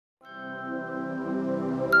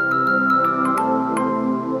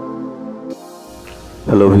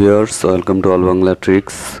Hello viewers, welcome to all Bangla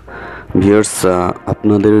tricks. Viewers,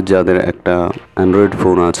 আপনাদের যাদের একটা অ্যান্ড্রয়েড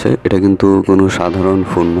ফোন আছে, এটা কিন্তু কোনো সাধারণ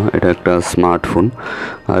ফোন না, এটা একটা স্মার্টফোন।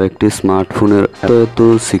 আর একটি স্মার্টফোনের এত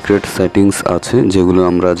সিক্রেট সেটিংস আছে যেগুলো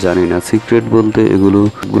আমরা জানি না। সিক্রেট বলতে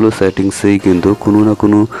এগুলো সেটিংসেই কিন্তু কোনো না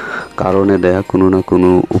কোনো কারণে দেয়া, কোনো না কোনো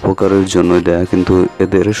উপকারের জন্য দেয়া, কিন্তু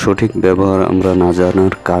এদের সঠিক ব্যবহার আমরা না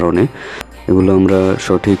জানার কারণে এগুলো আমরা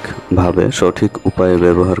সঠিকভাবে সঠিক উপায়ে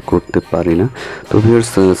ব্যবহার করতে পারি না। তো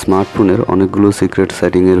ভিউয়ার্স, স্মার্টফোনের অনেকগুলো সিক্রেট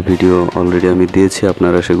সেটিংয়ের ভিডিও অলরেডি আমি দিয়েছি,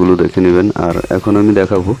 আপনারা সেগুলো দেখে নেবেন। আর এখন আমি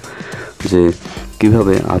দেখাবো যে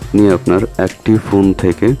কিভাবে আপনি আপনার একটি ফোন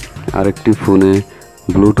থেকে আরেকটি ফোনে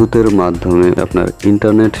ব্লুটুথের মাধ্যমে আপনার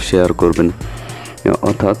ইন্টারনেট শেয়ার করবেন।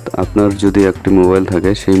 অর্থাৎ আপনার যদি একটি মোবাইল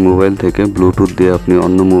থাকে, সেই মোবাইল থেকে ব্লুটুথ দিয়ে আপনি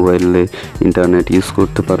অন্য মোবাইলে ইন্টারনেট ইউজ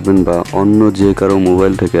করতে পারবেন, বা অন্য যে কারো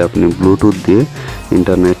মোবাইল থেকে আপনি ব্লুটুথ দিয়ে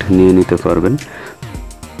ইন্টারনেট নিয়ে নিতে পারবেন।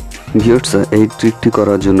 ভিউয়ার্স, এই ট্রিকটি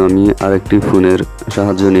করার জন্য আমি আরেকটি ফোনের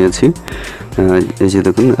সাহায্য নিয়েছি। এই যে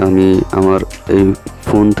দেখুন, আমি আমার এই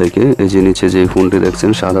ফোন থেকে, এই যে নিচে যে ফোনটি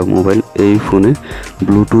দেখছেন সাদা মোবাইল, এই ফোনে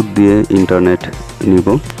ব্লুটুথ দিয়ে ইন্টারনেট নিব।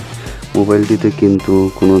 মোবাইলটিতে কিন্তু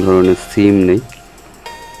কোনো ধরনের সিম নেই,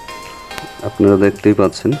 আপনারা দেখতেই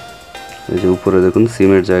পাচ্ছেন। এই যে উপরে দেখুন,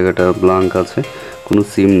 সিমের জায়গাটা ব্ল্যাঙ্ক আছে, কোনো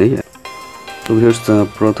সিম নেই। তো ভিউয়ার্স,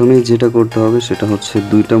 প্রথমেই যেটা করতে হবে সেটা হচ্ছে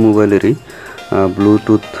দুইটা মোবাইলেরই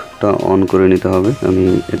ব্লুটুথটা অন করে নিতে হবে। আমি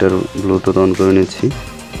এটার ব্লুটুথ অন করে নিচ্ছি।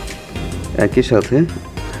 একই সাথে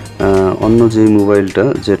অন্য যেই মোবাইলটা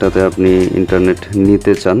যেটাতে আপনি ইন্টারনেট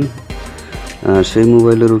নিতে চান, সেই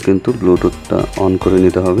মোবাইলেরও কিন্তু ব্লুটুথটা অন করে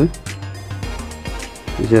নিতে হবে।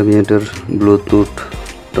 যে আমি এটার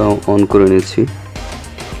ব্লুটুথটাও অন করে নিচ্ছি।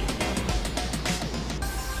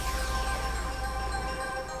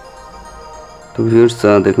 তো ভিউয়ার্স,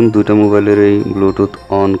 দেখুন দুইটা মোবাইলের এই ব্লুটুথ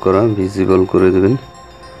অন করা ভিজিবল করে দেবেন।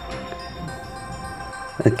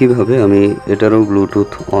 একইভাবে আমি এটারও ব্লুটুথ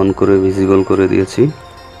অন করে ভিজিবল করে দিয়েছি।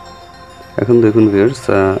 এখন দেখুন ভিউয়ার্স,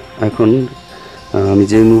 এখন আমি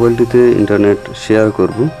যে মোবাইলটিতে ইন্টারনেট শেয়ার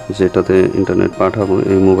করব, যেটাতে ইন্টারনেট পাঠাবো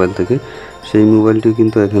এই মোবাইল থেকে, সেই মোবাইলটি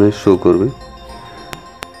কিন্তু এখানে শো করবে।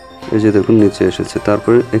 এই যে দেখুন নিচে এসেছে।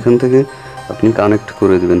 তারপরে এখান থেকে আপনি কানেক্ট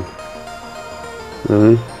করে দিবেন,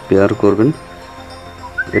 পেয়ার করবেন।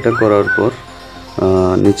 এটা করার পর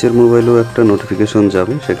নিচের মোবাইলেও একটা নোটিফিকেশন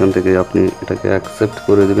যাবে, সেখান থেকে আপনি এটাকে অ্যাকসেপ্ট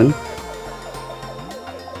করে দিবেন।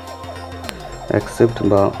 অ্যাকসেপ্ট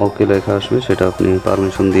বা ওকে লেখা আসবে, সেটা আপনি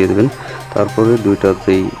পারমিশন দিয়ে দিবেন। তারপরে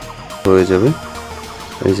দুইটাতেই হয়ে যাবে।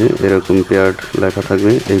 এই যে এরকম পেয়ার্ড লেখা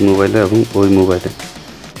থাকবে এই মোবাইলে এবং ওই মোবাইলে।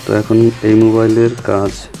 তো এখন এই মোবাইলের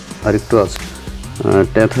কাজ আরেকটু আছে,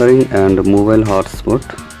 ট্যাথারিং অ্যান্ড মোবাইল হটস্পট।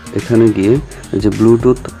 এখানে গিয়ে যে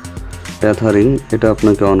ব্লুটুথ ট্যাথারিং, এটা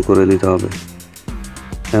আপনাকে অন করে দিতে হবে,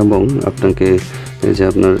 এবং আপনাকে এই যে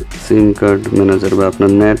আপনার সিম কার্ড ম্যানেজার বা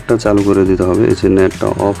আপনার নেটটা চালু করে দিতে হবে। এই যে নেটটা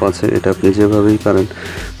অফ আছে, এটা আপনি যেভাবেই পারেন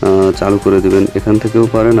চালু করে দিবেন। এখান থেকেও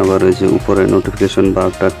পারেন, আবার এই যে উপরে নোটিফিকেশন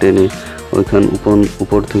বারটা টেনে ওইখান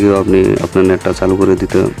উপর থেকেও আপনি আপনার নেটটা চালু করে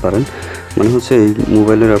দিতে পারেন। মানে হচ্ছে এই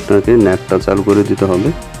মোবাইলের আপনাকে নেটটা চালু করে দিতে হবে।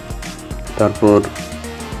 তারপর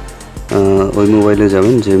ওই মোবাইলে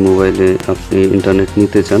যাবেন যে মোবাইলে আপনি ইন্টারনেট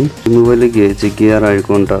নিতে চান। এই মোবাইলে গিয়ে যে গিয়ার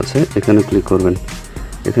আইকনটা আছে, এখানে ক্লিক করবেন।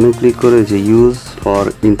 এখানে ক্লিক করে যে ইউজ ফর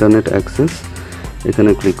ইন্টারনেট অ্যাক্সেস, এখানে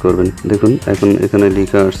ক্লিক করবেন। দেখুন এখন এখানে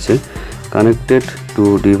লেখা আসছে connected to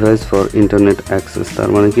device for internet access. তার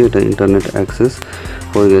মানে কি এটা ইন্টারনেট অ্যাক্সেস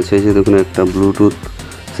হয়ে গেছে। এই যে দেখুন একটা ব্লুটুথ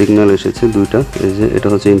সিগন্যাল এসেছে দুইটা, এই যে এটা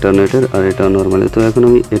হচ্ছে ইন্টারনেটের আর এটা নর্মালি। তো এখন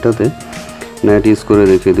আমি এটাতে নেট ইউজ করে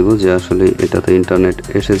দেখিয়ে দিব যে আসলে এটাতে ইন্টারনেট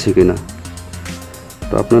এসেছে কিনা।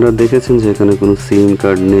 তো আপনারা দেখেছেন যে এখানে কোনো সিম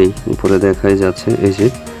কার্ড নেই, উপরে দেখাই যাচ্ছে। এই যে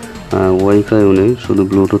ওয়াইফাইও নেই, শুধু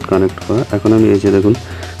ব্লুটুথ কানেক্ট করা। এখন আমি এই যে দেখুন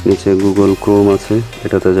নিচে গুগল ক্রোম আছে,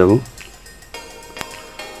 এটাতে যাব।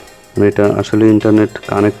 এটা আসলে ইন্টারনেট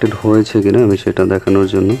কানেক্টেড হয়েছে কিনা আমি সেটা দেখানোর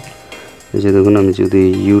জন্য। এই যে দেখুন, আমি যদি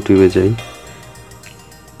ইউটিউবে যাই,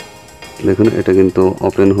 দেখুন এটা কিন্তু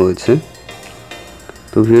ওপেন হয়েছে।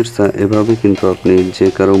 তো ভিউয়ার্স, এভাবে কিন্তু আপনি যে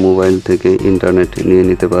কারো মোবাইল থেকে ইন্টারনেট নিয়ে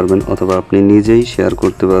নিতে পারবেন, অথবা আপনি নিজেই শেয়ার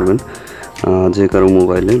করতে পারবেন যে কারো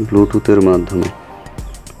মোবাইলে ব্লুটুথের মাধ্যমে।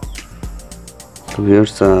 তো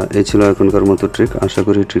ভিউয়ার্স, এই ছিল এখনকার মতো ট্রিক। আশা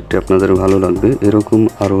করি ট্রিকটি আপনাদের ভালো লাগবে। এরকম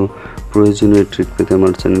আরও প্রয়োজনীয় ট্রিক পেতে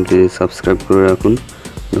আমার চ্যানেলটি সাবস্ক্রাইব করে রাখুন।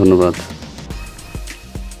 ধন্যবাদ।